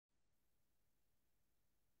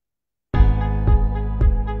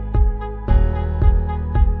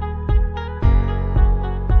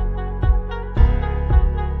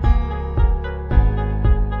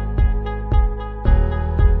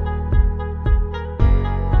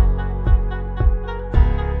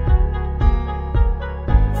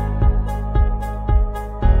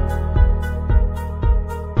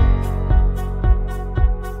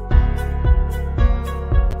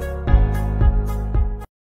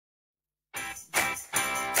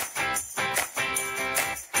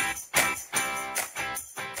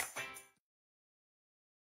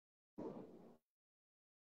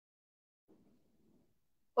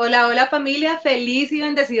Hola, hola familia, feliz y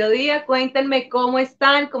bendecido día. Cuéntenme cómo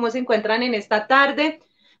están, cómo se encuentran en esta tarde.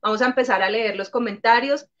 Vamos a empezar a leer los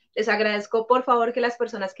comentarios. Les agradezco por favor que las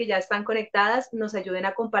personas que ya están conectadas nos ayuden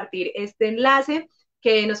a compartir este enlace,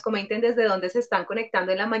 que nos comenten desde dónde se están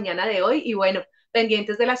conectando en la mañana de hoy y bueno,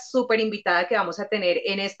 pendientes de la súper invitada que vamos a tener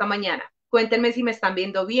en esta mañana. Cuéntenme si me están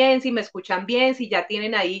viendo bien, si me escuchan bien, si ya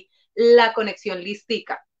tienen ahí la conexión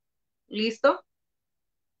listica. ¿Listo?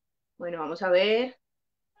 Bueno, vamos a ver.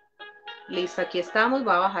 Listo, aquí estamos.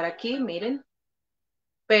 Voy a bajar aquí, miren.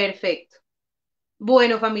 Perfecto.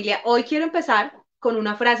 Bueno, familia, hoy quiero empezar con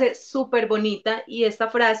una frase súper bonita y esta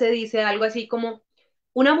frase dice algo así como,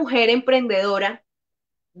 una mujer emprendedora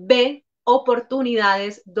ve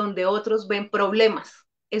oportunidades donde otros ven problemas.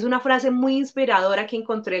 Es una frase muy inspiradora que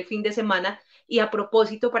encontré el fin de semana y a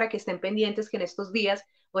propósito para que estén pendientes que en estos días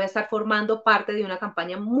voy a estar formando parte de una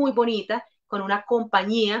campaña muy bonita con una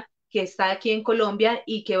compañía que está aquí en Colombia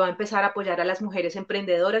y que va a empezar a apoyar a las mujeres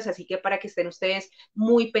emprendedoras, así que para que estén ustedes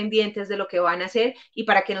muy pendientes de lo que van a hacer y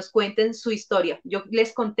para que nos cuenten su historia. Yo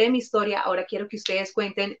les conté mi historia, ahora quiero que ustedes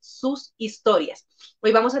cuenten sus historias.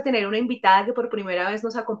 Hoy vamos a tener una invitada que por primera vez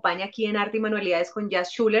nos acompaña aquí en Arte y Manualidades con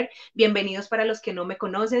Jazmín Schuler. Bienvenidos para los que no me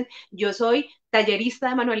conocen. Yo soy tallerista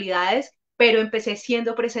de manualidades, pero empecé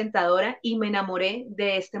siendo presentadora y me enamoré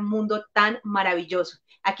de este mundo tan maravilloso.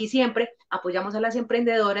 Aquí siempre apoyamos a las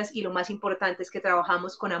emprendedoras y lo más importante es que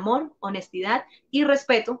trabajamos con amor, honestidad y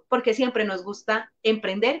respeto, porque siempre nos gusta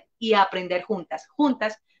emprender y aprender juntas.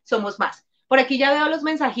 Juntas somos más. Por aquí ya veo los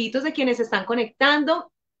mensajitos de quienes están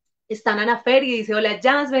conectando. Está Ana Fer y dice, hola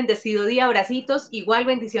Jazz, bendecido día, abracitos, igual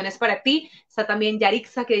bendiciones para ti. Está también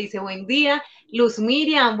Yarixa que dice, buen día. Luz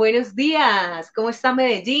Miriam, buenos días. ¿Cómo está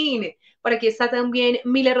Medellín? Por aquí está también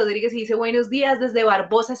Mile Rodríguez y dice, buenos días desde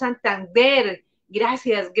Barbosa, Santander.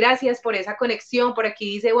 Gracias, gracias por esa conexión. Por aquí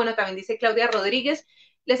dice, bueno, también dice Claudia Rodríguez.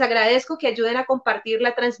 Les agradezco que ayuden a compartir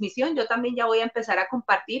la transmisión. Yo también ya voy a empezar a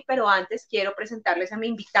compartir, pero antes quiero presentarles a mi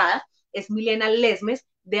invitada. Es Milena Lesmes,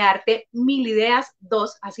 de Arte Mil Ideas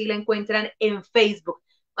 2, así la encuentran en Facebook.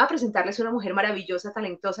 Voy a presentarles una mujer maravillosa,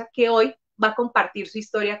 talentosa, que hoy va a compartir su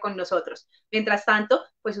historia con nosotros. Mientras tanto,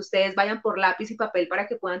 pues ustedes vayan por lápiz y papel para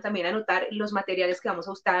que puedan también anotar los materiales que vamos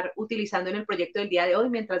a estar utilizando en el proyecto del día de hoy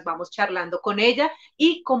mientras vamos charlando con ella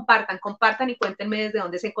y compartan, compartan y cuéntenme desde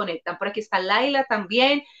dónde se conectan. Por aquí está Laila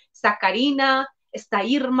también, está Karina, está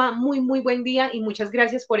Irma, muy, muy buen día y muchas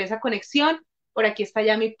gracias por esa conexión. Por aquí está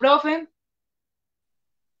ya mi profe.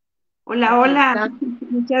 Hola, Aquí hola. está.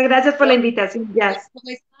 Muchas gracias por la invitación, Jazz. ¿Cómo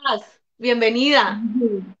estás? Bienvenida.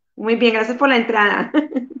 Muy bien, gracias por la entrada.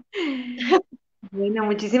 Bueno,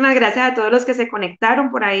 muchísimas gracias a todos los que se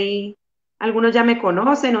conectaron por ahí. Algunos ya me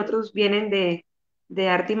conocen, otros vienen de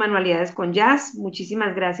Arte y Manualidades con Jazz.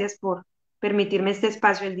 Muchísimas gracias por permitirme este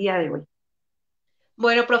espacio el día de hoy.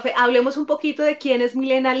 Bueno, profe, hablemos un poquito de quién es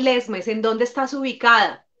Milena Lesmes, en dónde estás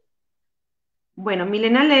ubicada. Bueno,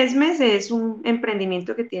 Milena Lesmes es un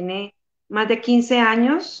emprendimiento que tiene más de 15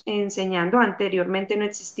 años enseñando. Anteriormente no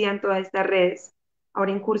existían todas estas redes,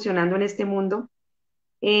 ahora incursionando en este mundo.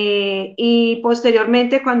 Y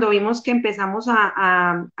posteriormente, cuando vimos que empezamos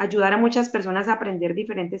a ayudar a muchas personas a aprender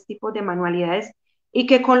diferentes tipos de manualidades y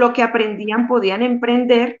que con lo que aprendían podían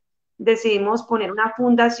emprender, decidimos poner una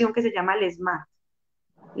fundación que se llama LESMAR,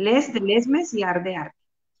 Les de Lesmes y Ar de Arte.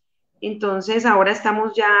 Entonces, ahora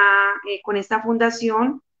estamos ya con esta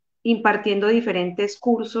fundación impartiendo diferentes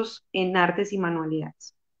cursos en artes y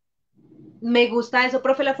manualidades. Me gusta eso,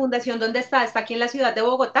 profe, la fundación, ¿dónde está? ¿Está aquí en la ciudad de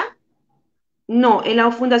Bogotá? No, en la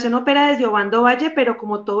fundación opera desde Obando Valle, pero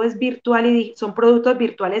como todo es virtual y son productos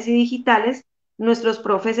virtuales y digitales, nuestros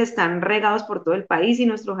profes están regados por todo el país y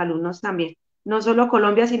nuestros alumnos también. No solo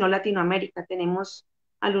Colombia, sino Latinoamérica. Tenemos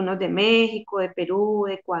alumnos de México, de Perú,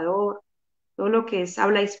 de Ecuador, todo lo que es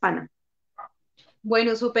habla hispana.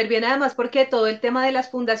 Bueno, súper bien, además porque todo el tema de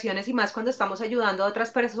las fundaciones y más cuando estamos ayudando a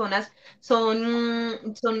otras personas son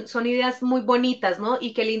ideas muy bonitas, ¿no?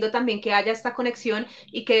 Y qué lindo también que haya esta conexión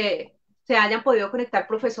y que se hayan podido conectar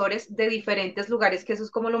profesores de diferentes lugares, que eso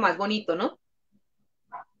es como lo más bonito, ¿no?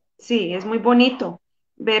 Sí, es muy bonito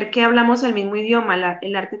ver que hablamos el mismo idioma.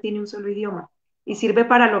 El arte tiene un solo idioma y sirve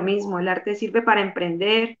para lo mismo. El arte sirve para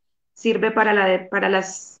emprender, sirve para, para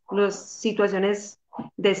las situaciones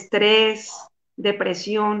de estrés,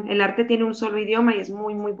 depresión. El arte tiene un solo idioma y es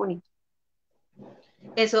muy, muy bonito.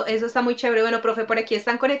 Eso está muy chévere. Bueno, profe, por aquí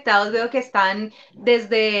están conectados. Veo que están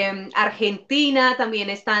desde Argentina, también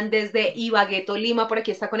están desde Ibagué, Tolima. Por aquí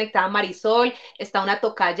está conectada Marisol, está una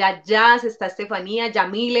tocaya Jazz, está Estefanía,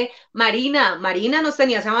 Yamile, Marina. Marina, nos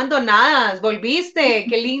tenías abandonadas, volviste,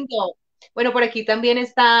 qué lindo. Bueno, por aquí también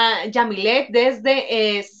está Yamilet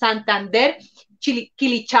desde Santander.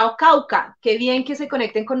 Quilichao, Cauca. Qué bien que se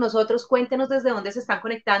conecten con nosotros. Cuéntenos desde dónde se están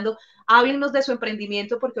conectando. Háblenos de su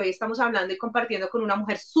emprendimiento, porque hoy estamos hablando y compartiendo con una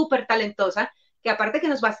mujer súper talentosa, que aparte que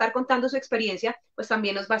nos va a estar contando su experiencia, pues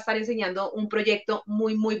también nos va a estar enseñando un proyecto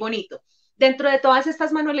muy, muy bonito. Dentro de todas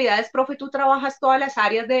estas manualidades, profe, ¿tú trabajas todas las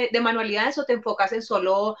áreas de manualidades o te enfocas en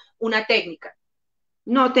solo una técnica?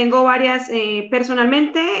 No, tengo varias,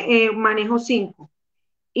 personalmente manejo 5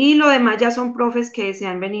 y lo demás ya son profes que se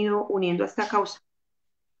han venido uniendo a esta causa.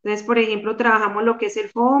 Entonces, por ejemplo, trabajamos lo que es el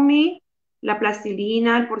foamy, la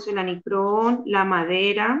plastilina, el porcelanicrón, la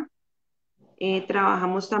madera,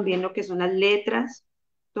 trabajamos también lo que son las letras,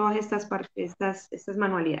 todas estas partes, estas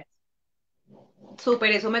manualidades.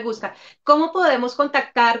 Súper, eso me gusta. ¿Cómo podemos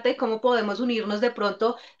contactarte? ¿Cómo podemos unirnos de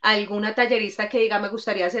pronto a alguna tallerista que diga, me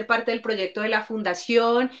gustaría ser parte del proyecto de la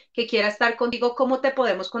fundación, que quiera estar contigo? ¿Cómo te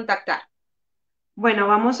podemos contactar? Bueno,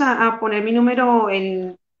 vamos a poner mi número,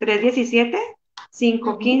 el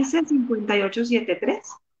 317-515-5873.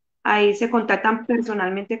 Ahí se contactan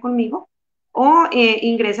personalmente conmigo o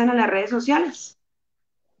ingresan a las redes sociales.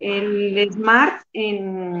 El Smart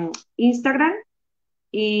en Instagram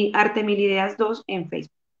y Artemilideas 2 en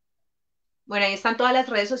Facebook. Bueno, ahí están todas las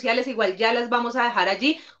redes sociales, igual ya las vamos a dejar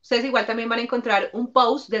allí. Ustedes igual también van a encontrar un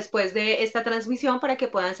post después de esta transmisión para que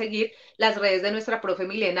puedan seguir las redes de nuestra profe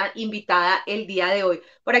Milena, invitada el día de hoy.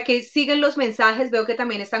 Para que sigan los mensajes, veo que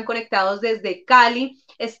también están conectados desde Cali,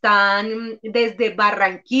 están desde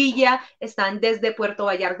Barranquilla, están desde Puerto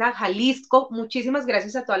Vallarta, Jalisco. Muchísimas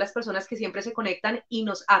gracias a todas las personas que siempre se conectan y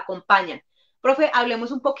nos acompañan. Profe,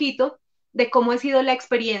 hablemos un poquito de cómo ha sido la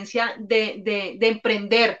experiencia de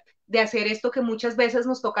emprender, de hacer esto que muchas veces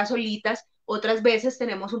nos toca solitas, otras veces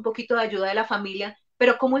tenemos un poquito de ayuda de la familia,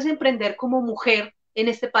 pero ¿cómo es emprender como mujer en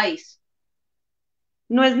este país?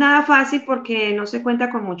 No es nada fácil porque no se cuenta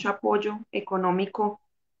con mucho apoyo económico,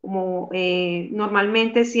 como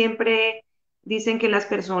normalmente siempre dicen que las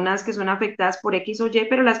personas que son afectadas por X o Y,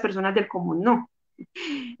 pero las personas del común no.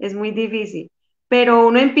 Es muy difícil. Pero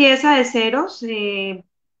uno empieza de ceros,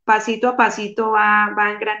 pasito a pasito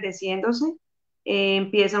va engrandeciéndose,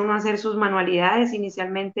 empieza uno a hacer sus manualidades.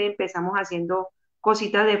 Inicialmente empezamos haciendo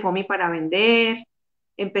cositas de foamy para vender,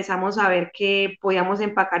 empezamos a ver que podíamos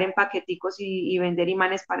empacar en paqueticos y vender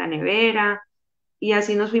imanes para nevera, y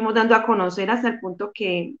así nos fuimos dando a conocer hasta el punto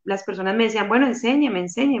que las personas me decían, bueno, enséñeme,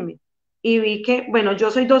 enséñeme. Y vi que, bueno,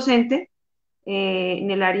 yo soy docente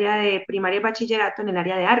en el área de primaria y bachillerato, en el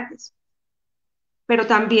área de artes, pero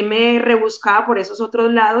también me rebuscaba por esos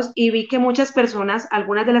otros lados y vi que muchas personas,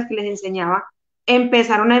 algunas de las que les enseñaba,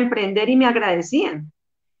 empezaron a emprender y me agradecían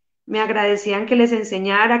que les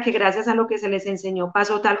enseñara, que gracias a lo que se les enseñó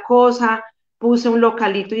pasó tal cosa, puse un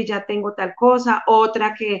localito y ya tengo tal cosa,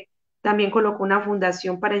 otra que también colocó una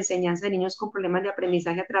fundación para enseñanza de niños con problemas de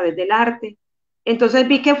aprendizaje a través del arte. Entonces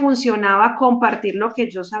vi que funcionaba compartir lo que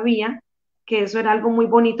yo sabía, que eso era algo muy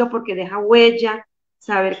bonito porque deja huella,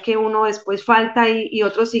 saber que uno después falta y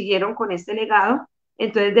otros siguieron con este legado.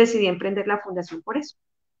 Entonces decidí emprender la fundación por eso.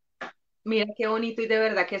 Mira qué bonito y de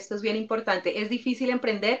verdad que esto es bien importante. Es difícil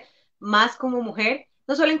emprender más como mujer,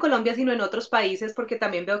 no solo en Colombia, sino en otros países, porque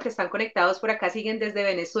también veo que están conectados por acá, siguen desde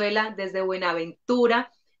Venezuela, desde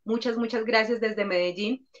Buenaventura. Muchas, muchas gracias desde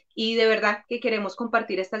Medellín. Y de verdad que queremos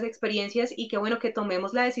compartir estas experiencias y qué bueno que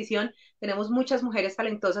tomemos la decisión. Tenemos muchas mujeres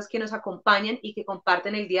talentosas que nos acompañan y que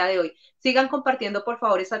comparten el día de hoy. Sigan compartiendo, por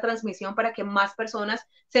favor, esta transmisión para que más personas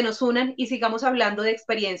se nos unan y sigamos hablando de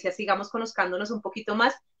experiencias, sigamos conozcándonos un poquito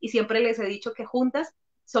más y siempre les he dicho que juntas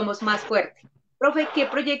somos más fuertes. Profe, ¿qué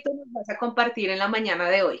proyecto nos vas a compartir en la mañana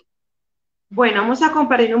de hoy? Bueno, vamos a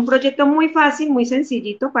compartir un proyecto muy fácil, muy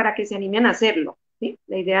sencillito para que se animen a hacerlo, ¿sí?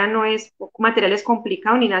 La idea no es materiales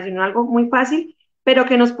complicados ni nada, sino algo muy fácil, pero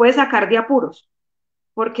que nos puede sacar de apuros,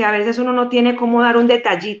 porque a veces uno no tiene cómo dar un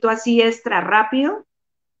detallito así extra rápido,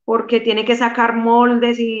 porque tiene que sacar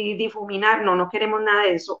moldes y difuminar. No, no queremos nada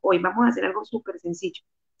de eso. Hoy vamos a hacer algo súper sencillo.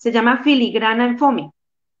 Se llama filigrana en foamy.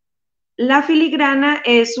 La filigrana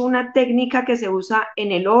es una técnica que se usa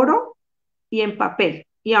en el oro y en papel,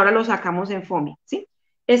 y ahora lo sacamos en foamy, ¿sí?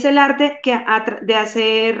 Es el arte de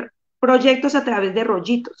hacer proyectos a través de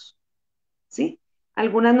rollitos, ¿sí?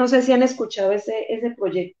 Algunas no sé si han escuchado ese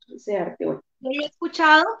proyecto, ese arte hoy. No lo he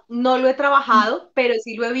escuchado, no lo he trabajado, pero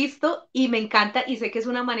sí lo he visto y me encanta y sé que es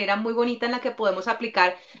una manera muy bonita en la que podemos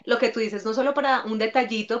aplicar lo que tú dices, no solo para un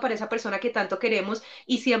detallito, para esa persona que tanto queremos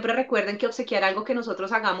y siempre recuerden que obsequiar algo que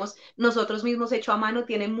nosotros hagamos nosotros mismos hecho a mano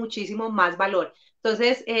tiene muchísimo más valor.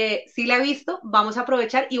 Entonces, sí la he visto, vamos a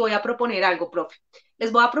aprovechar y voy a proponer algo, profe.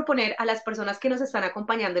 Les voy a proponer a las personas que nos están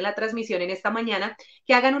acompañando en la transmisión en esta mañana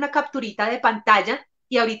que hagan una capturita de pantalla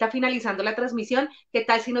y ahorita finalizando la transmisión, ¿qué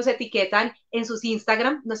tal si nos etiquetan en sus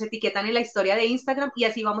Instagram, nos etiquetan en la historia de Instagram y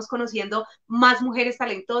así vamos conociendo más mujeres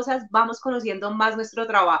talentosas, vamos conociendo más nuestro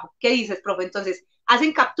trabajo? ¿Qué dices, profe? Entonces,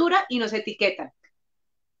 hacen captura y nos etiquetan.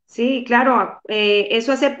 Sí, claro,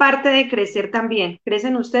 eso hace parte de crecer también.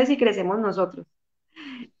 Crecen ustedes y crecemos nosotros.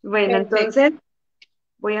 Bueno, Perfecto. entonces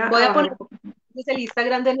voy Voy a a bajar poner un poco. el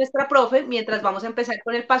Instagram de nuestra profe mientras vamos a empezar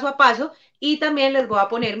con el paso a paso y también les voy a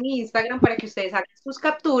poner mi Instagram para que ustedes hagan sus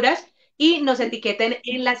capturas y nos etiqueten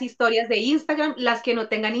en las historias de Instagram. Las que no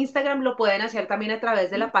tengan Instagram lo pueden hacer también a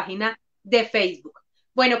través de la página de Facebook.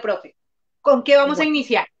 Bueno, profe, ¿con qué vamos a Bueno,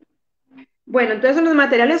 iniciar? bueno, entonces los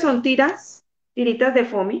materiales son tiritas de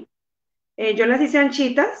foamy. Yo las hice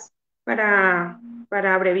anchitas para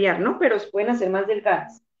abreviar, ¿no? Pero se pueden hacer más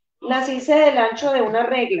delgadas. Las hice del ancho de una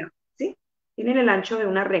regla, ¿sí? Tienen el ancho de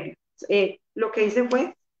una regla. Lo que hice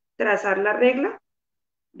fue trazar la regla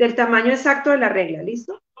del tamaño exacto de la regla,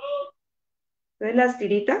 ¿listo? Entonces las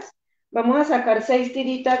tiritas, vamos a sacar 6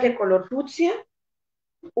 tiritas de color fucsia,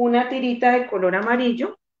 una tirita de color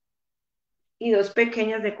amarillo y 2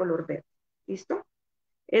 pequeñas de color verde, ¿listo?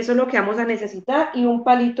 Eso es lo que vamos a necesitar y un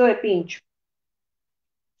palito de pincho.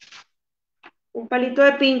 Un palito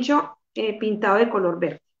de pincho pintado de color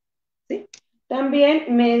verde, ¿sí?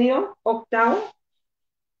 También medio octavo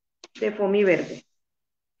de foamy verde,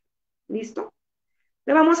 ¿listo?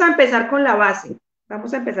 Le vamos a empezar con la base.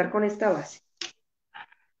 Vamos a empezar con esta base.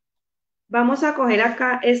 Vamos a coger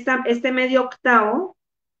acá este medio octavo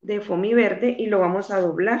de foamy verde y lo vamos a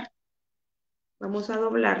doblar. Vamos a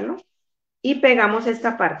doblarlo y pegamos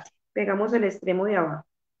esta parte. Pegamos el extremo de abajo.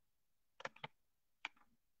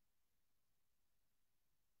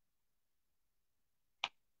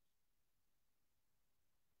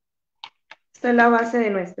 Esta es la base de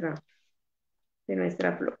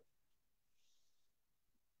nuestra flor.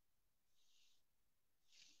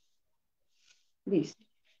 Listo.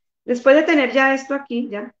 Después de tener ya esto aquí,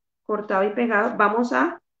 ya cortado y pegado, vamos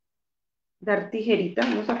a dar tijerita,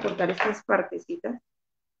 vamos a cortar estas partecitas.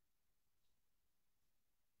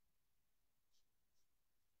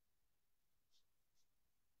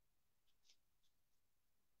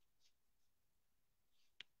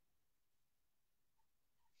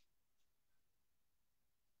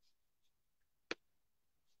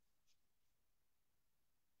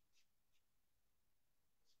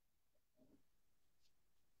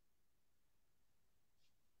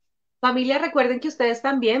 Familia, recuerden que ustedes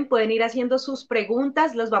también pueden ir haciendo sus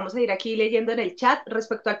preguntas, los vamos a ir aquí leyendo en el chat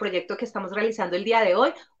respecto al proyecto que estamos realizando el día de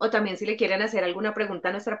hoy, o también si le quieren hacer alguna pregunta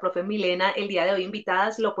a nuestra profe Milena el día de hoy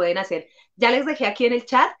invitadas, lo pueden hacer. Ya les dejé aquí en el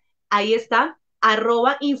chat, ahí está,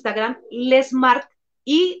 @Instagram, lesmart,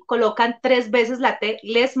 y colocan 3 veces la T,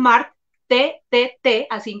 lesmart, T,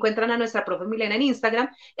 así encuentran a nuestra profe Milena en Instagram,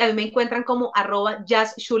 y a mí me encuentran como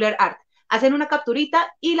 @JazSchulerArt. Hacen una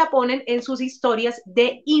capturita y la ponen en sus historias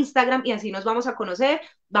de Instagram y así nos vamos a conocer,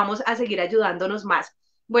 vamos a seguir ayudándonos más.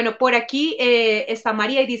 Bueno, por aquí está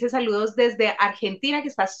María y dice saludos desde Argentina, que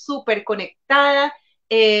está súper conectada.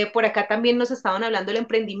 Por acá también nos estaban hablando del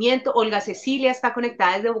emprendimiento. Olga Cecilia está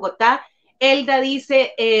conectada desde Bogotá. Elda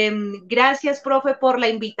dice, gracias, profe, por la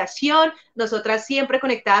invitación. Nosotras siempre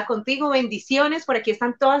conectada contigo. Bendiciones. Por aquí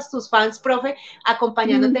están todas tus fans, profe,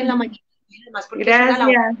 acompañándote en la mañana y demás, porque es una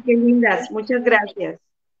labor. Gracias, qué lindas, muchas gracias.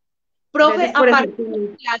 Profe, Gracias por estar aparte de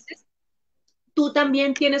conmigo. las clases, ¿tú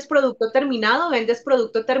también tienes producto terminado? ¿Vendes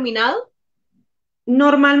producto terminado?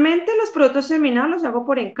 Normalmente los productos terminados los hago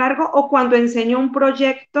por encargo o cuando enseño un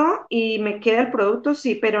proyecto y me queda el producto,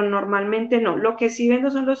 sí, pero normalmente no. Lo que sí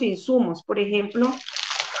vendo son los insumos. Por ejemplo,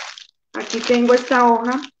 aquí tengo esta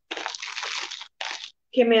hoja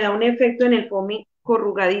que me da un efecto en el foamy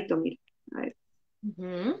corrugadito, mira. A ver,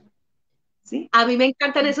 ¿sí? A mí me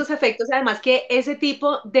encantan esos efectos, además que ese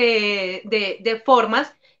tipo de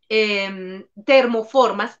formas,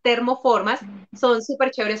 termoformas, son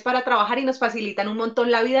súper chéveres para trabajar y nos facilitan un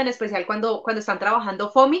montón la vida, en especial cuando están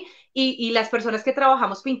trabajando FOMI y las personas que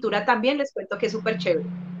trabajamos pintura también, les cuento que es súper chévere.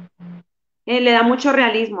 Le da mucho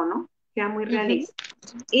realismo, ¿no? Queda muy Uh -huh. realista.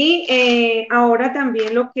 Y ahora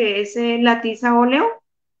también lo que es la tiza óleo,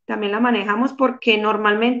 también la manejamos porque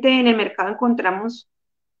normalmente en el mercado encontramos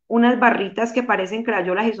unas barritas que parecen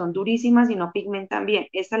crayolas y son durísimas y no pigmentan bien.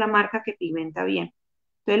 Esta es la marca que pigmenta bien.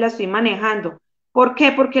 Entonces la estoy manejando. ¿Por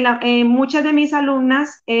qué? Porque muchas de mis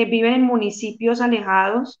alumnas viven en municipios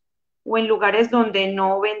alejados o en lugares donde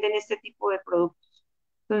no venden este tipo de productos.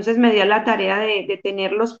 Entonces me di a la tarea de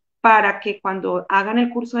tenerlos para que cuando hagan el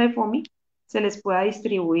curso de FOMI se les pueda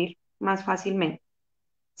distribuir más fácilmente.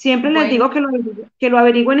 Siempre les Bueno, digo que lo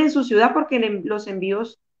averigüen en su ciudad porque los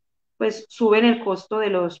envíos pues suben el costo de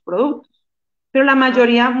los productos. pero la Ah,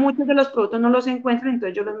 mayoría, muchos de los productos no los encuentran,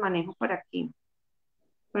 entonces yo los manejo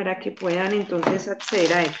para que puedan entonces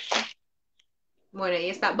acceder a ellos. bueno, ahí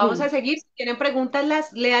está. Vamos a Bien. seguir. Si tienen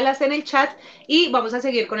preguntas, léalas en el chat y vamos a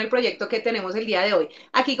seguir con el proyecto que tenemos el día de hoy.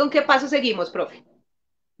 Aquí, ¿con qué paso seguimos, profe?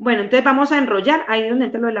 Bueno, entonces vamos a enrollar, ahí donde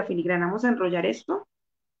entra lo de la filigrana, vamos a enrollar esto,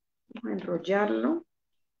 vamos a enrollarlo.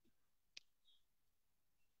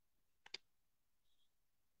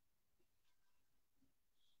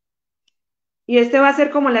 Y este va a ser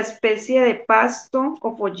como la especie de pasto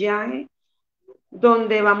o follaje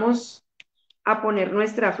donde vamos a poner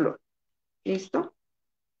nuestra flor. ¿Listo?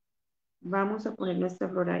 Vamos a poner nuestra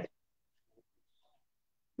flor ahí.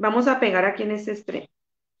 Vamos a pegar aquí en este extremo.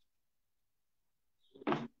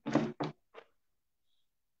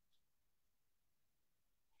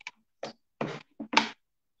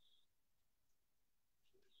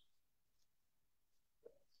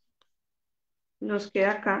 Nos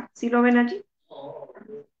queda acá. ¿Sí lo ven allí?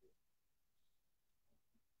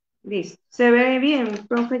 Listo. ¿Se ve bien,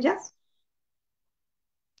 profe Jazz?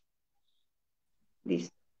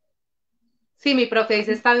 Listo. Sí, mi profe ahí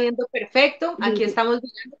se está viendo perfecto. Aquí Listo. estamos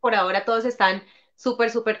viendo, por ahora todos están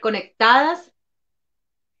súper conectadas.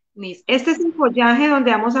 Listo. Este es el follaje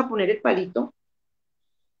donde vamos a poner el palito.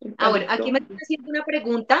 El Ah, bueno, aquí palito. me están haciendo una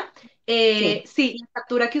pregunta. Sí. Sí, la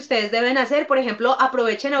captura que ustedes deben hacer, por ejemplo,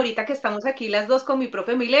 aprovechen ahorita que estamos aquí las dos con mi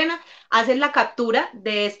profe Milena, hacen la captura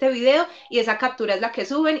de este video y esa captura es la que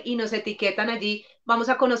suben y nos etiquetan allí. Vamos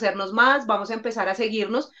a conocernos más, vamos a empezar a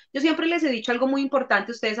seguirnos. Yo siempre les he dicho algo muy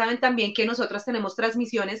importante. Ustedes saben también que nosotras tenemos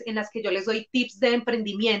transmisiones en las que yo les doy tips de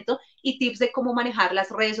emprendimiento y tips de cómo manejar las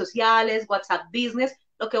redes sociales, WhatsApp Business.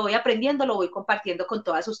 Lo que voy aprendiendo lo voy compartiendo con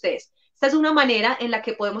todas ustedes. Esta es una manera en la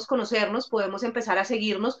que podemos conocernos, podemos empezar a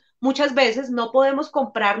seguirnos. Muchas veces no podemos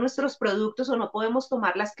comprar nuestros productos o no podemos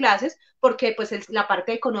tomar las clases porque pues la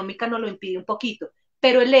parte económica nos lo impide un poquito.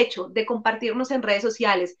 Pero el hecho de compartirnos en redes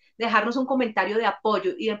sociales, dejarnos un comentario de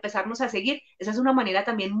apoyo y de empezarnos a seguir, esa es una manera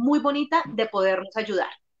también muy bonita de podernos ayudar.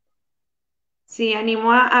 Sí,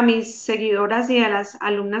 animo a mis seguidoras y a las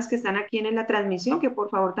alumnas que están aquí en la transmisión que por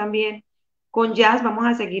favor también con Jazz vamos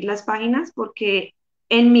a seguir las páginas porque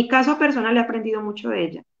en mi caso personal he aprendido mucho de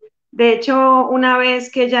ella. De hecho, una vez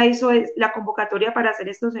que ella hizo la convocatoria para hacer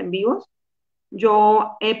estos en vivos,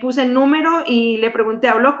 yo puse el número y le pregunté,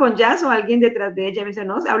 ¿hablo con Jazz o alguien detrás de ella? Me dice,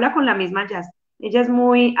 no, se habla con la misma Jazz. Ella es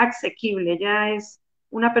muy asequible, ella es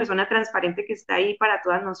una persona transparente que está ahí para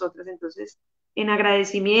todas nosotras. Entonces, en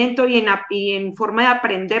agradecimiento y en forma de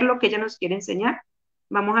aprender lo que ella nos quiere enseñar,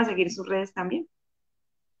 vamos a seguir sus redes también.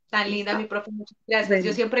 Tan linda, mi ¿Listo? profe, muchas gracias.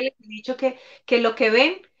 Yo Bueno, siempre les he dicho que lo que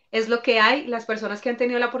ven es lo que hay. Las personas que han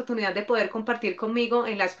tenido la oportunidad de poder compartir conmigo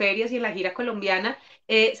en las ferias y en la gira colombiana,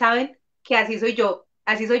 saben que así soy yo,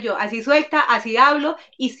 así soy yo, así suelta, así hablo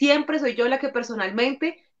y siempre soy yo la que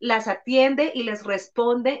personalmente las atiende y les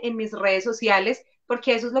responde en mis redes sociales,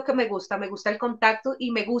 porque eso es lo que me gusta el contacto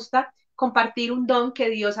y me gusta compartir un don que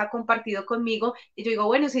Dios ha compartido conmigo. Y yo digo,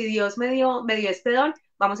 bueno, si Dios me dio este don,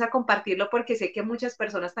 vamos a compartirlo porque sé que muchas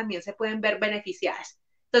personas también se pueden ver beneficiadas.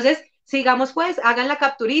 Entonces, sigamos pues, hagan la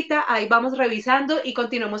capturita, ahí vamos revisando y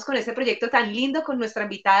continuemos con este proyecto tan lindo con nuestra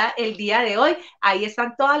invitada el día de hoy. Ahí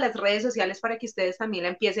están todas las redes sociales para que ustedes también la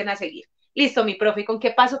empiecen a seguir. Listo, mi profe, ¿con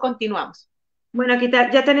qué paso continuamos? bueno, aquí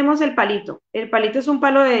ya tenemos el palito. El palito es un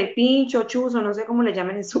palo de pincho, chuzo, no sé cómo le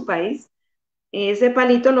llaman en su país. Ese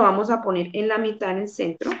palito lo vamos a poner en la mitad, en el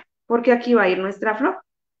centro, porque aquí va a ir nuestra flor.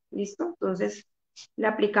 ¿Listo? Entonces, le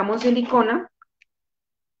aplicamos silicona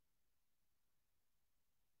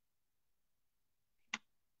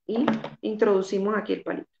y introducimos aquí el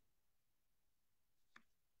palito.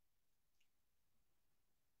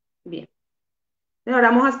 Bien.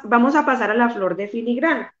 Ahora vamos a pasar a la flor de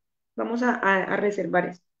filigrana. Vamos a reservar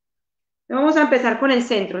esto. Vamos a empezar con el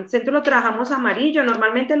centro. El centro lo trabajamos amarillo.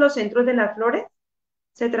 Normalmente los centros de las flores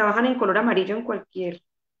se trabajan en color amarillo en cualquier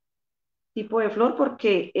tipo de flor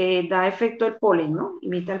porque da efecto el polen, ¿no?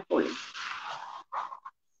 Imita el polen.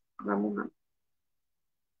 Vamos a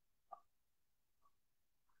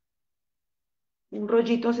un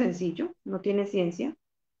rollito sencillo, no tiene ciencia,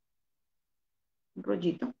 un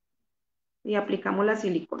rollito, y aplicamos la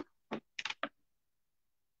silicona.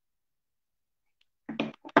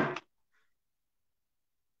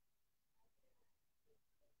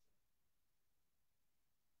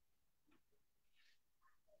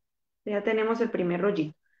 Ya tenemos el primer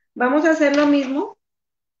rollito. Vamos a hacer lo mismo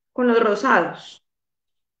con los rosados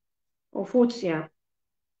o fucsia.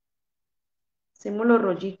 Hacemos los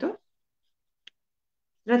rollitos,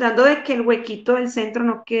 tratando de que el huequito del centro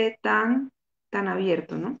no quede tan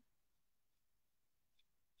abierto, ¿no?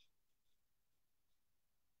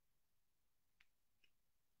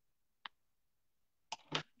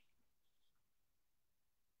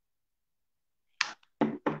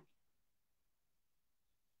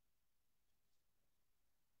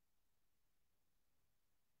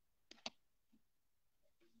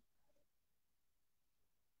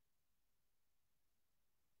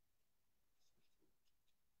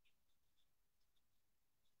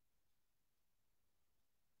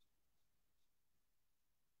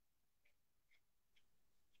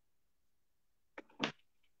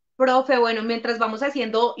 Profe, bueno, mientras vamos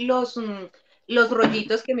haciendo los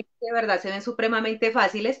rollitos que de verdad se ven supremamente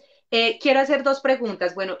fáciles, quiero hacer dos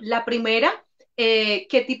preguntas. Bueno, la primera,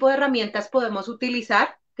 ¿qué tipo de herramientas podemos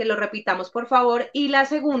utilizar? Que lo repitamos, por favor. Y la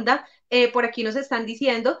segunda, por aquí nos están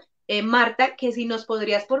diciendo, Marta, que si nos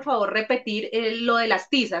podrías, por favor, repetir lo de las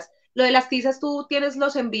tizas. Lo de las tizas, tú tienes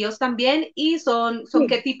los envíos también y son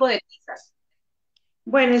 ¿qué Sí. tipo de tizas?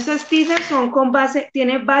 Bueno, estas tizas son con base,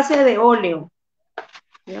 tienen base de óleo.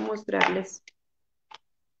 Voy a mostrarles.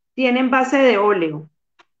 Tienen base de óleo,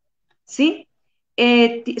 ¿sí?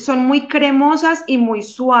 Son muy cremosas y muy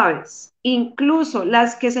suaves. Incluso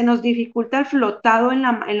las que se nos dificulta el flotado en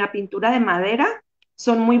la pintura de madera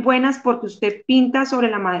son muy buenas porque usted pinta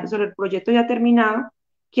sobre la madera, sobre el proyecto ya terminado,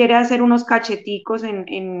 quiere hacer unos cacheticos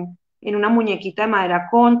en una muñequita de madera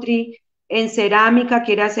country, en cerámica,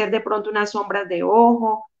 quiere hacer de pronto unas sombras de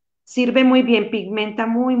ojo, sirve muy bien, pigmenta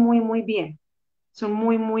muy, muy, muy bien. Son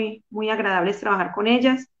muy, muy, muy agradables trabajar con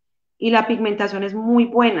ellas y la pigmentación es muy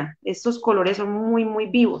buena. Estos colores son muy, muy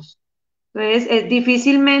vivos. Entonces,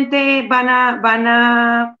 difícilmente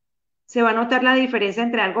se va a notar la diferencia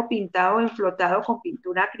entre algo pintado en flotado con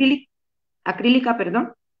pintura acrílica,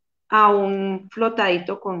 perdón, a un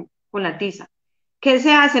flotadito con la tiza. ¿Qué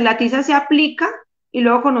se hace? La tiza se aplica y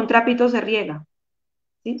luego con un trapito se riega.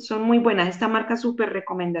 ¿Sí? Son muy buenas. Esta marca es súper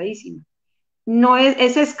recomendadísima. No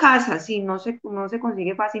es escasa, sí, no se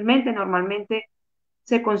consigue fácilmente. Normalmente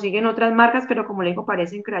se consiguen otras marcas, pero como le digo,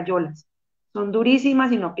 parecen crayolas. Son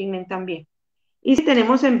durísimas y no pigmentan bien. Y si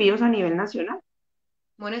tenemos envíos a nivel nacional.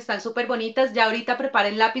 Bueno, están súper bonitas. Ya ahorita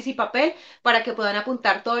preparen lápiz y papel para que puedan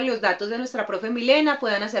apuntar todos los datos de nuestra profe Milena,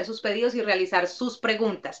 puedan hacer sus pedidos y realizar sus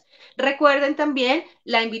preguntas. Recuerden también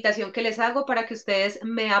la invitación que les hago para que ustedes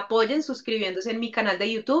me apoyen suscribiéndose en mi canal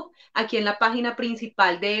de YouTube, aquí en la página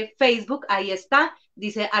principal de Facebook, ahí está.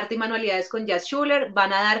 Dice Arte y Manualidades con Jazmín Schuler.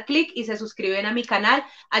 Van a dar clic y se suscriben a mi canal.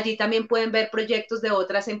 Allí también pueden ver proyectos de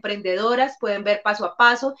otras emprendedoras, pueden ver paso a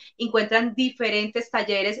paso, encuentran diferentes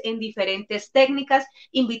talleres en diferentes técnicas,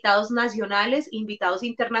 invitados nacionales, invitados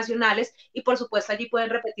internacionales y por supuesto allí pueden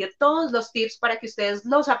repetir todos los tips para que ustedes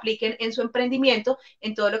los apliquen en su emprendimiento,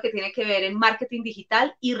 en todo lo que tiene que ver en marketing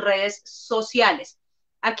digital y redes sociales.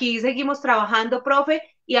 Aquí seguimos trabajando, profe,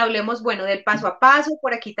 y hablemos, bueno, del paso a paso.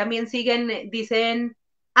 Por aquí también siguen, dicen,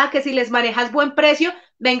 que si les manejas buen precio,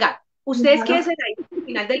 venga, ustedes Claro. quédense ahí al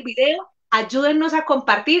final del video, ayúdennos a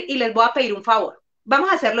compartir y les voy a pedir un favor.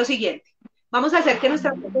 Vamos a hacer lo siguiente. Vamos a hacer que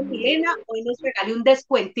nuestra profe Milena hoy nos regale un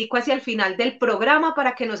descuentico hacia el final del programa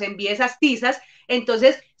para que nos envíe esas tizas.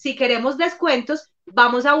 Entonces, si queremos descuentos,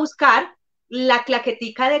 vamos a buscar la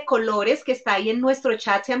claquetica de colores que está ahí en nuestro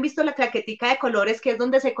chat. ¿Se han visto la claquetica de colores que es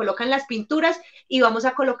donde se colocan las pinturas? Y vamos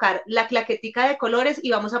a colocar la claquetica de colores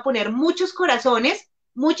y vamos a poner muchos corazones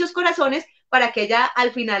para que ella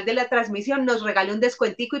al final de la transmisión nos regale un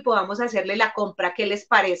descuentico y podamos hacerle la compra. ¿Qué les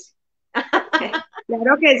parece?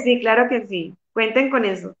 Claro que sí, claro que sí. Cuenten con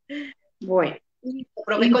eso. Bueno, Listo,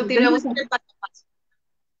 profe, y continuemos con el paso a paso.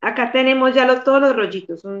 acá tenemos ya todos los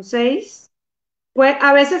rollitos, son 6.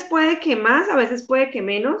 A veces puede que más, a veces puede que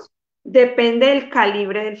menos, depende del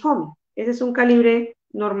calibre del foamy. Ese es un calibre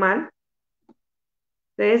normal.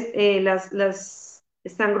 Entonces,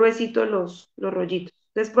 están gruesitos los rollitos.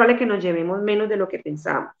 Entonces, es probable que nos llevemos menos de lo que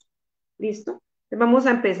pensábamos. ¿Listo? Entonces, vamos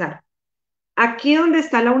a empezar. Aquí donde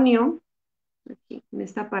está la unión, aquí en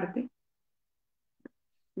esta parte,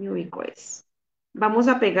 me ubico es. Vamos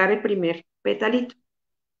a pegar el primer petalito,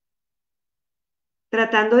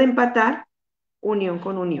 tratando de empatar unión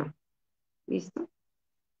con unión. ¿Listo?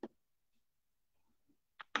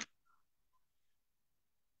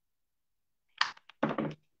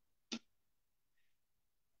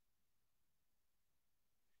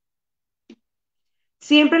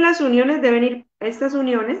 Siempre estas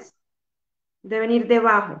uniones deben ir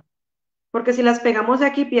debajo, porque si las pegamos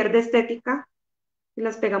aquí pierde estética, si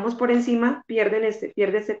las pegamos por encima pierde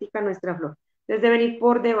estética nuestra flor. Entonces deben ir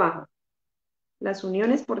por debajo, las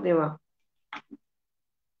uniones por debajo.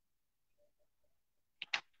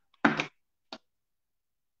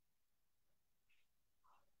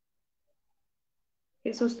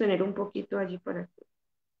 Hay que sostener un poquito allí para que...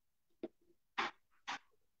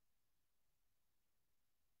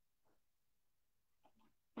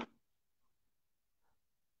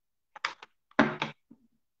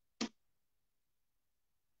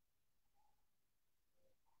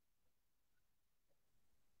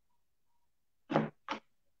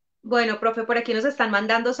 Bueno, profe, por aquí nos están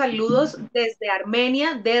mandando saludos desde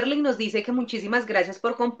Armenia. Derling nos dice que muchísimas gracias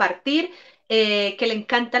por compartir, que le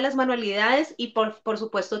encantan las manualidades y por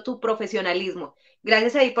supuesto tu profesionalismo.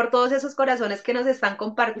 Gracias ahí por todos esos corazones que nos están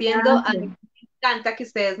compartiendo. Gracias. encanta que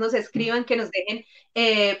ustedes nos escriban, que nos dejen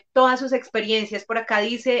todas sus experiencias. Por acá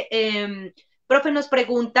dice, profe, nos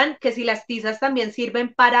preguntan que si las tizas también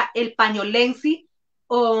sirven para el pañolensi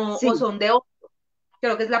o Sí, son de oro.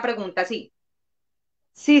 Creo que es la pregunta, sí.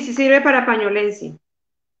 sí, sí sirve para pañolensi.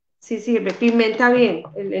 Sí sirve. Pigmenta bien,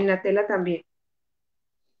 en la tela también.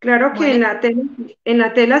 Claro que Bueno, en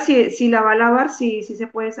la tela si la va a lavar, sí, sí se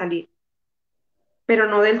puede salir, pero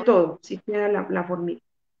no del todo, sí queda la formita.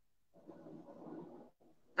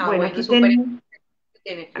 Bueno, bueno, súper.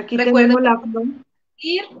 aquí Recuerden, tenemos la flor.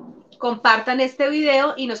 ir, compartan este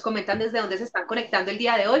video y nos comentan desde dónde se están conectando el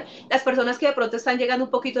día de hoy. Las personas que de pronto están llegando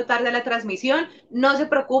un poquito tarde a la transmisión, no se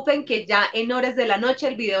preocupen que ya en horas de la noche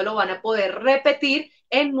el video lo van a poder repetir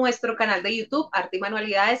en nuestro canal de YouTube, Arte y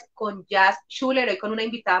Manualidades, con Jazmín Schuler, hoy con una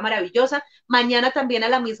invitada maravillosa. Mañana también a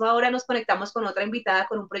la misma hora nos conectamos con otra invitada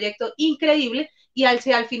con un proyecto increíble y al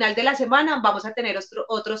final de la semana vamos a tener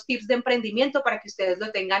otros tips de emprendimiento para que ustedes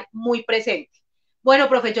lo tengan muy presente. Bueno,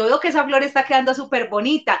 profe, yo veo que esa flor está quedando súper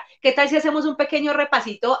bonita. ¿Qué tal si hacemos un pequeño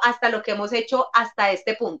repasito hasta lo que hemos hecho hasta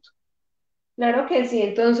este punto? Claro que sí,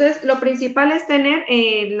 entonces lo principal es tener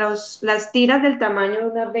las tiras del tamaño de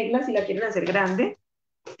una regla, si la quieren hacer grande,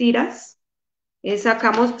 tiras.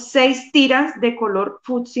 Sacamos 6 tiras de color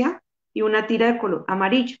fucsia y una tira de color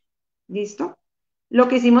amarillo. ¿Listo? Lo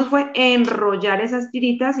que hicimos fue enrollar esas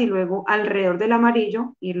tiritas y luego alrededor del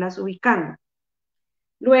amarillo irlas ubicando.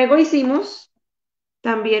 Luego hicimos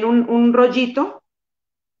también un rollito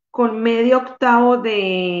con medio octavo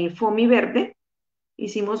de foamy verde.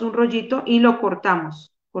 Hicimos un rollito y lo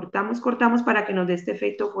cortamos. Cortamos para que nos dé este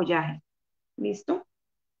efecto follaje. ¿Listo?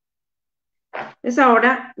 Entonces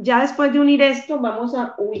ahora, ya después de unir esto, vamos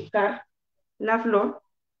a ubicar la flor.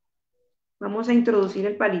 Vamos a introducir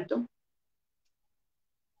el palito.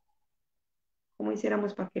 ¿Cómo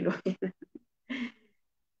hiciéramos para que lo vean?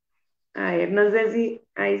 A ver, no sé si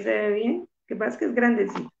ahí se ve bien. ¿Qué pasa? Que es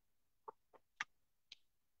grandecito.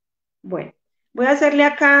 Bueno, voy a hacerle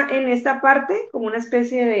acá en esta parte como una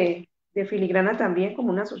especie de filigrana también, como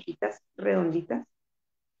unas hojitas redonditas.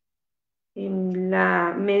 En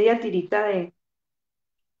la media tirita de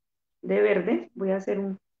verde voy a hacer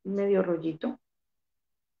un medio rollito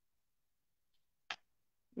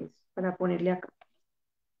para ponerle acá.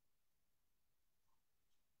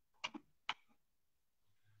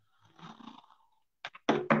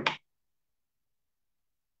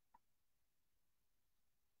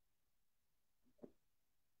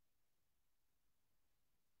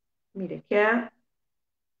 Mire, queda,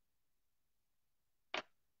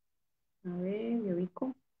 a ver, me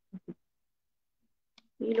ubico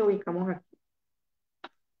y lo ubicamos aquí.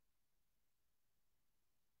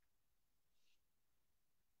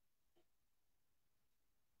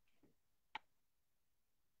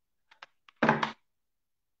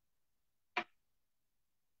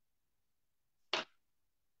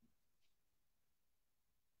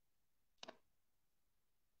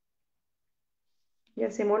 Y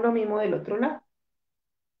hacemos lo mismo del otro lado.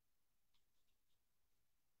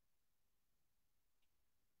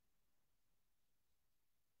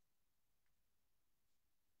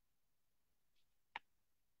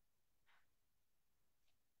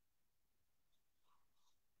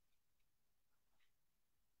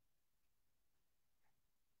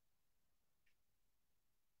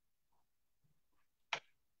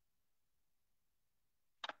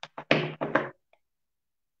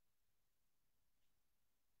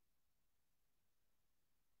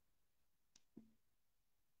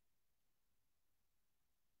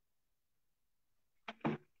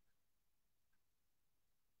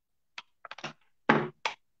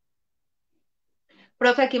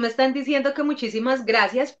 Profe, aquí me están diciendo que muchísimas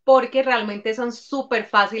gracias porque realmente son súper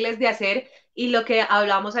fáciles de hacer y lo que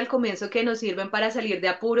hablamos al comienzo que nos sirven para salir de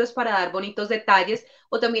apuros, para dar bonitos detalles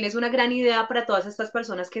o también es una gran idea para todas estas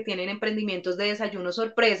personas que tienen emprendimientos de desayuno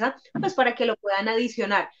sorpresa, pues para que lo puedan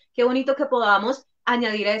adicionar. Qué bonito que podamos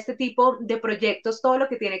añadir a este tipo de proyectos todo lo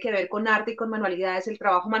que tiene que ver con arte y con manualidades. El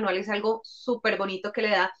trabajo manual es algo súper bonito que le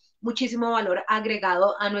da muchísimo valor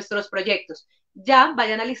agregado a nuestros proyectos. Ya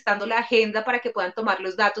vayan alistando la agenda para que puedan tomar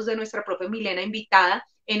los datos de nuestra profe Milena invitada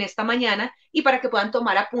en esta mañana y para que puedan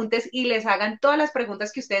tomar apuntes y les hagan todas las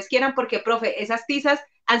preguntas que ustedes quieran, porque, profe, esas tizas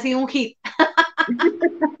han sido un hit.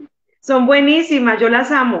 Son buenísimas, yo las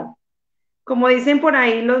amo. Como dicen por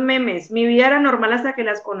ahí los memes, mi vida era normal hasta que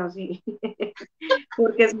las conocí,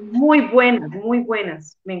 porque son muy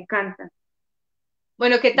buenas, me encantan.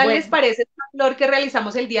 Bueno, ¿qué tal les Bueno, parece esta flor que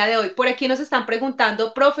realizamos el día de hoy? Por aquí nos están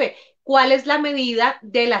preguntando, profe, ¿cuál es la medida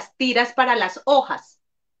de las tiras para las hojas?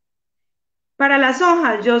 para las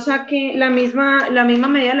hojas yo saqué la misma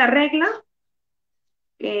medida de la regla,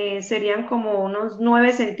 serían como unos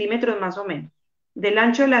 9 centímetros más o menos. Del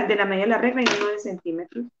ancho de la media de la regla y 9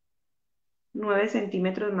 centímetros. 9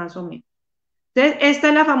 centímetros más o menos. Entonces, esta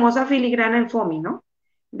es la famosa filigrana en foamy, ¿no?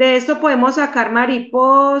 De esto podemos sacar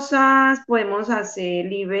mariposas, podemos hacer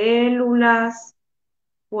libélulas,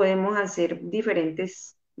 podemos hacer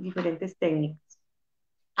diferentes técnicas.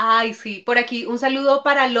 Ay, sí, por aquí un saludo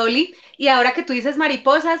para Loli. Y ahora que tú dices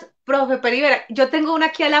mariposas, profe Perivera, yo tengo una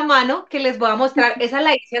aquí a la mano que les voy a mostrar. Esa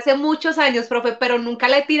la hice hace muchos años, profe, pero nunca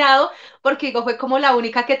la he tirado porque digo, fue como la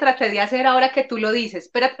única que traté de hacer ahora que tú lo dices.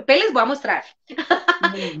 Espera, les voy a mostrar.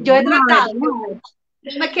 Yo he Vamos a ver, tratado, vamos a ver.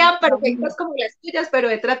 no me quedan Vamos a ver. perfectas como las tuyas, pero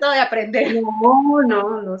he tratado de aprender. No,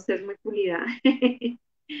 no, no, usted es muy pulida.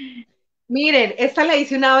 Miren, esta la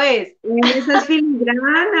hice una vez. Esa es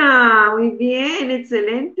filigrana, muy bien,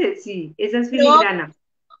 excelente, sí, esa es No, filigrana.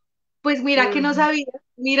 pues mira que no Mm, sabía.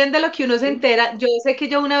 Miren de lo que uno se sí, entera. Yo sé que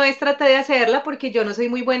yo una vez traté de hacerla porque yo no soy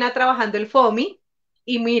muy buena trabajando el foamy.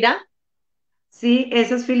 Y mira, sí,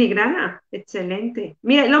 esa es filigrana, excelente.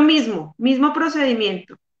 Mire, lo mismo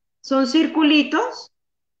procedimiento. Son circulitos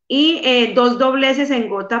y dos dobleces en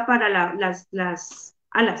gota para las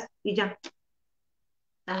alas y ya.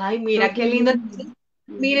 ay, Dos mira qué lindo. dobleces.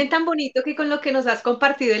 Miren Ujú. tan bonito que con lo que nos has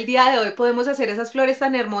compartido el día de hoy podemos hacer esas flores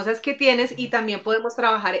tan hermosas que tienes y también podemos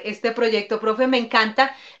trabajar este proyecto. Profe, me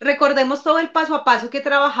encanta. Recordemos todo el paso a paso que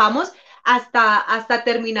trabajamos hasta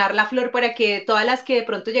terminar la flor para que todas las que de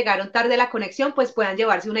pronto llegaron tarde a la conexión pues puedan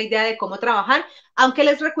llevarse una idea de cómo trabajar. Aunque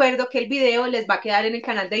les recuerdo que el video les va a quedar en el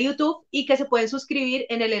canal de YouTube y que se pueden suscribir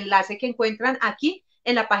en el enlace que encuentran aquí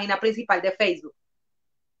en la página principal de Facebook.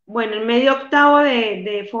 Bueno, el medio octavo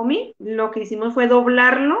de foamy, lo que hicimos fue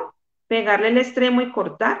doblarlo, pegarle el extremo y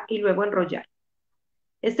cortar y luego enrollar.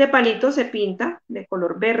 Este palito se pinta de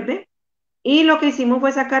color verde y lo que hicimos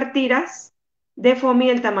fue sacar tiras de foamy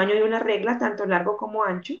del tamaño de una regla, tanto largo como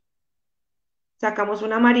ancho. Sacamos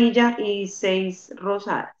una amarilla y 6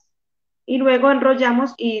 rosadas. Y luego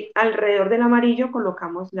enrollamos y alrededor del amarillo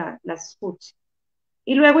colocamos las fucsia.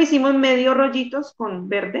 Y luego hicimos medio rollitos con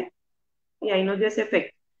verde y ahí nos dio ese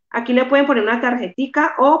efecto. Aquí le pueden poner una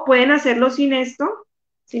tarjetica o pueden hacerlo sin esto,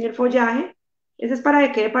 sin el follaje. Ese es para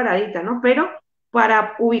que quede paradita, ¿no? Pero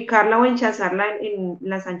para ubicarla o enchazarla en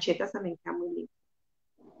las anchetas también queda muy lindo.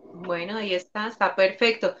 Bueno, ahí está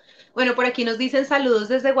perfecto. Bueno, por aquí nos dicen saludos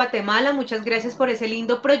desde Guatemala, muchas gracias por ese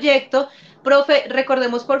lindo proyecto. Profe,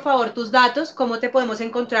 recordemos por favor tus datos, cómo te podemos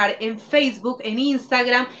encontrar en Facebook, en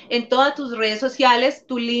Instagram, en todas tus redes sociales,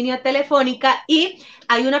 tu línea telefónica y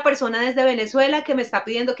hay una persona desde Venezuela que me está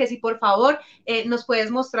pidiendo que si por favor nos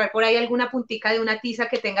puedes mostrar por ahí alguna puntica de una tiza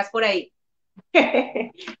que tengas por ahí.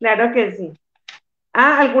 Claro que sí.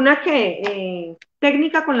 Ah, ¿alguna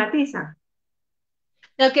técnica con la tiza?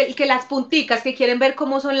 No, que las punticas, que quieren ver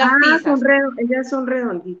cómo son las Ah, tizas. ellas son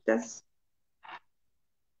redonditas.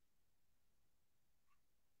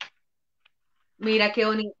 Mira qué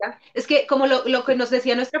bonita. Es que como lo que nos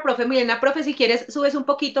decía nuestra profe Milena, profe, si quieres, subes un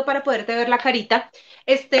poquito para poderte ver la carita.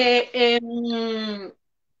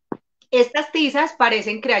 Estas tizas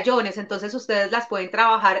parecen crayones, entonces ustedes las pueden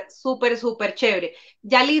trabajar súper, súper chévere.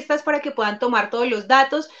 Ya listas para que puedan tomar todos los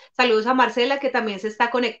datos. Saludos a Marcela, que también se está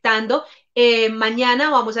conectando. Mañana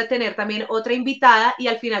vamos a tener también otra invitada y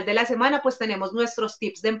al final de la semana pues tenemos nuestros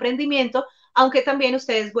tips de emprendimiento, aunque también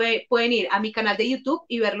ustedes pueden ir a mi canal de YouTube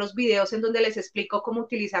y ver los videos en donde les explico cómo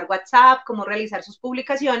utilizar WhatsApp, cómo realizar sus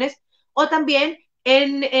publicaciones o también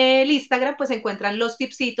en el Instagram pues encuentran los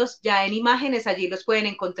tipsitos ya en imágenes, allí los pueden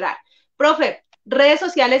encontrar. Profe, redes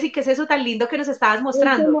sociales y qué es eso tan lindo que nos estabas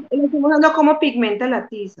mostrando. Le estoy mostrando cómo pigmenta la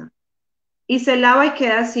tiza. Y se lava y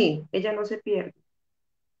queda así. Ella no se pierde.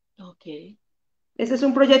 Ok. Ese es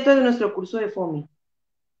un proyecto de nuestro curso de FOMI.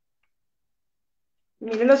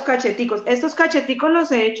 Miren los cacheticos. Estos cacheticos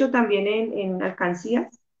los he hecho también en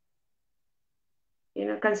alcancías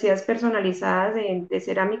personalizadas de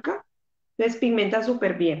cerámica. Entonces pigmenta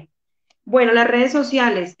súper bien. Bueno, las redes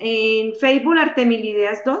sociales. En Facebook,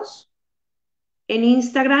 Artemilideas 2. En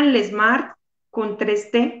Instagram, Lesmart con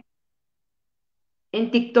 3T.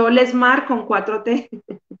 En TikTok, Lesmart con 4T.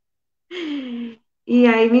 Y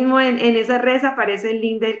ahí mismo en esa red aparece el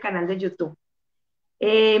link del canal de YouTube.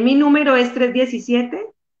 Mi número es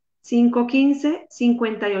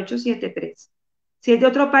 317-515-5873. Si es de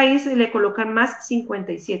otro país, le colocan más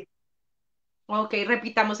 57. Ok,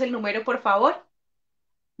 repitamos el número, por favor.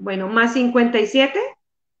 Bueno, más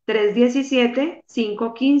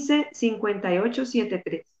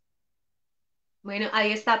 57-317-515-5873. Bueno,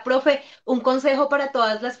 ahí está, profe. Un consejo para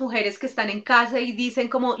todas las mujeres que están en casa y dicen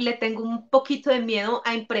como le tengo un poquito de miedo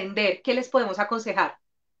a emprender. ¿Qué les podemos aconsejar?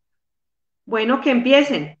 Bueno, que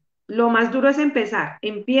empiecen. lo más duro es empezar.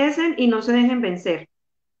 Empiecen y no se dejen vencer.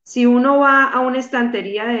 Si uno va a una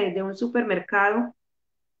estantería de un supermercado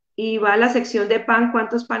y va a la sección de pan,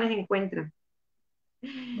 ¿cuántos panes encuentra?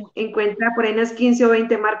 Mucho. Encuentra por ahí unas 15 o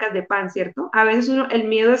 20 marcas de pan, ¿cierto? A veces uno, el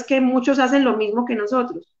miedo es que muchos hacen lo mismo que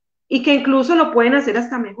nosotros y que incluso lo pueden hacer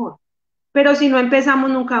hasta mejor. Pero si no empezamos,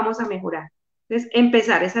 nunca vamos a mejorar. Entonces,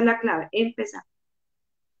 empezar, esa es la clave, empezar.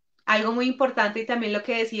 Algo muy importante y también lo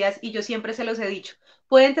que decías, y yo siempre se los he dicho,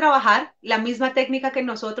 pueden trabajar la misma técnica que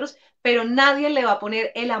nosotros, pero nadie le va a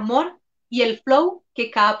poner el amor y el flow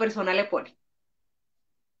que cada persona le pone.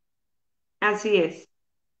 Así es.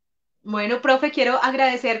 Bueno, profe, quiero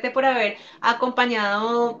agradecerte por haber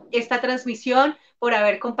acompañado esta transmisión, por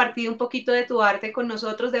haber compartido un poquito de tu arte con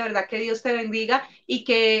nosotros. De verdad que Dios te bendiga y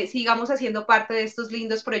que sigamos haciendo parte de estos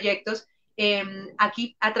lindos proyectos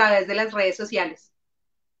aquí a través de las redes sociales.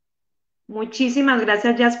 Muchísimas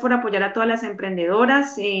gracias, Jazz, por apoyar a todas las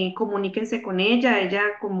emprendedoras. Comuníquense con ella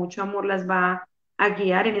con mucho amor las va a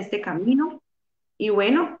guiar en este camino. Y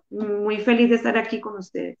bueno, muy feliz de estar aquí con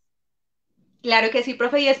ustedes. Claro que sí,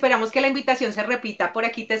 profe, y esperamos que la invitación se repita. Por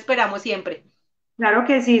aquí te esperamos siempre. Claro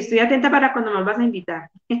que sí, estoy atenta para cuando nos vas a invitar.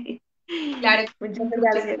 Claro, Muchas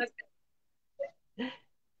gracias. muchísimas.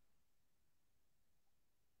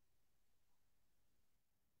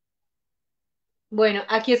 Bueno,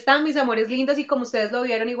 aquí están mis amores lindos y como ustedes lo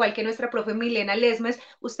vieron, igual que nuestra profe Milena Lesmes,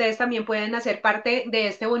 ustedes también pueden hacer parte de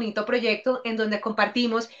este bonito proyecto en donde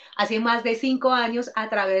compartimos hace más de 5 años a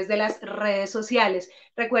través de las redes sociales.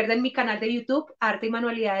 Recuerden mi canal de YouTube, Arte y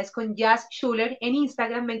Manualidades con Jazz Schuler. En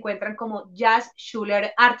Instagram me encuentran como Jazz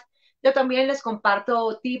Schuler Art. Yo también les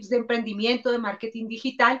comparto tips de emprendimiento, de marketing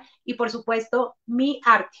digital y por supuesto mi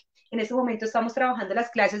arte. En este momento estamos trabajando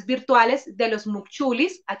las clases virtuales de los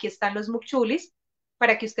mukchulis. Aquí están los mukchulis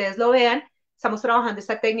para que ustedes lo vean. Estamos trabajando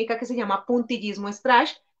esta técnica que se llama puntillismo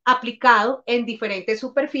strash, aplicado en diferentes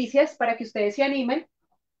superficies para que ustedes se animen.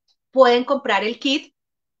 Pueden comprar el kit.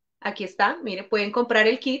 Aquí está, miren, pueden comprar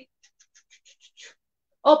el kit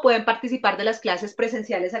o pueden participar de las clases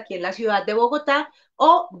presenciales aquí en la ciudad de Bogotá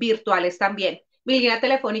o virtuales también. Mi línea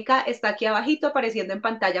telefónica está aquí abajito apareciendo en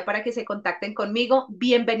pantalla para que se contacten conmigo.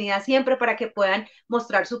 Bienvenida siempre para que puedan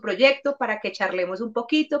mostrar su proyecto, para que charlemos un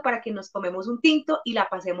poquito, para que nos tomemos un tinto y la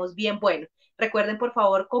pasemos bien bueno. Recuerden por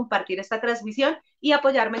favor compartir esta transmisión y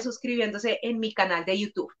apoyarme suscribiéndose en mi canal de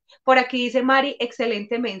YouTube. Por aquí dice Mari,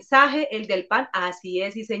 excelente mensaje, el del pan. Así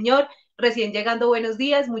es, sí señor. Recién llegando, buenos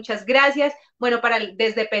días, muchas gracias. Bueno,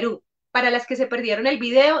 desde Perú. Para las que se perdieron el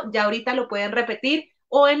video, ya ahorita lo pueden repetir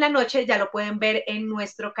o en la noche ya lo pueden ver en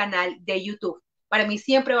nuestro canal de YouTube. Para mí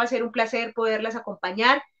siempre va a ser un placer poderlas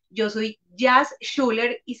acompañar. Yo soy Jazz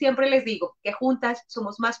Schuler y siempre les digo que juntas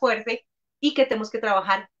somos más fuertes y que tenemos que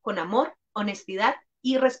trabajar con amor, honestidad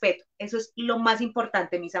y respeto. Eso es lo más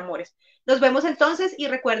importante, mis amores. Nos vemos entonces y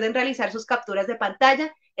recuerden realizar sus capturas de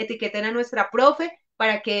pantalla, etiqueten a nuestra profe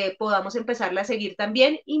para que podamos empezarla a seguir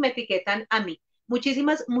también y me etiquetan a mí.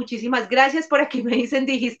 Muchísimas, muchísimas gracias. Por aquí me dicen,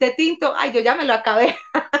 dijiste tinto. Ay, yo ya me lo acabé.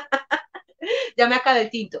 Ya me acabé el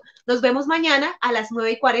tinto. Nos vemos mañana a las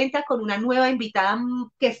 9:40 con una nueva invitada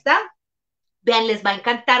que está. Vean, les va a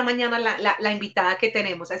encantar mañana la invitada que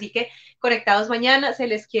tenemos. Así que conectados mañana, se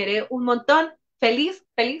les quiere un montón. Feliz,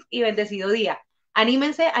 feliz y bendecido día.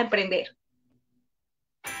 Anímense a emprender.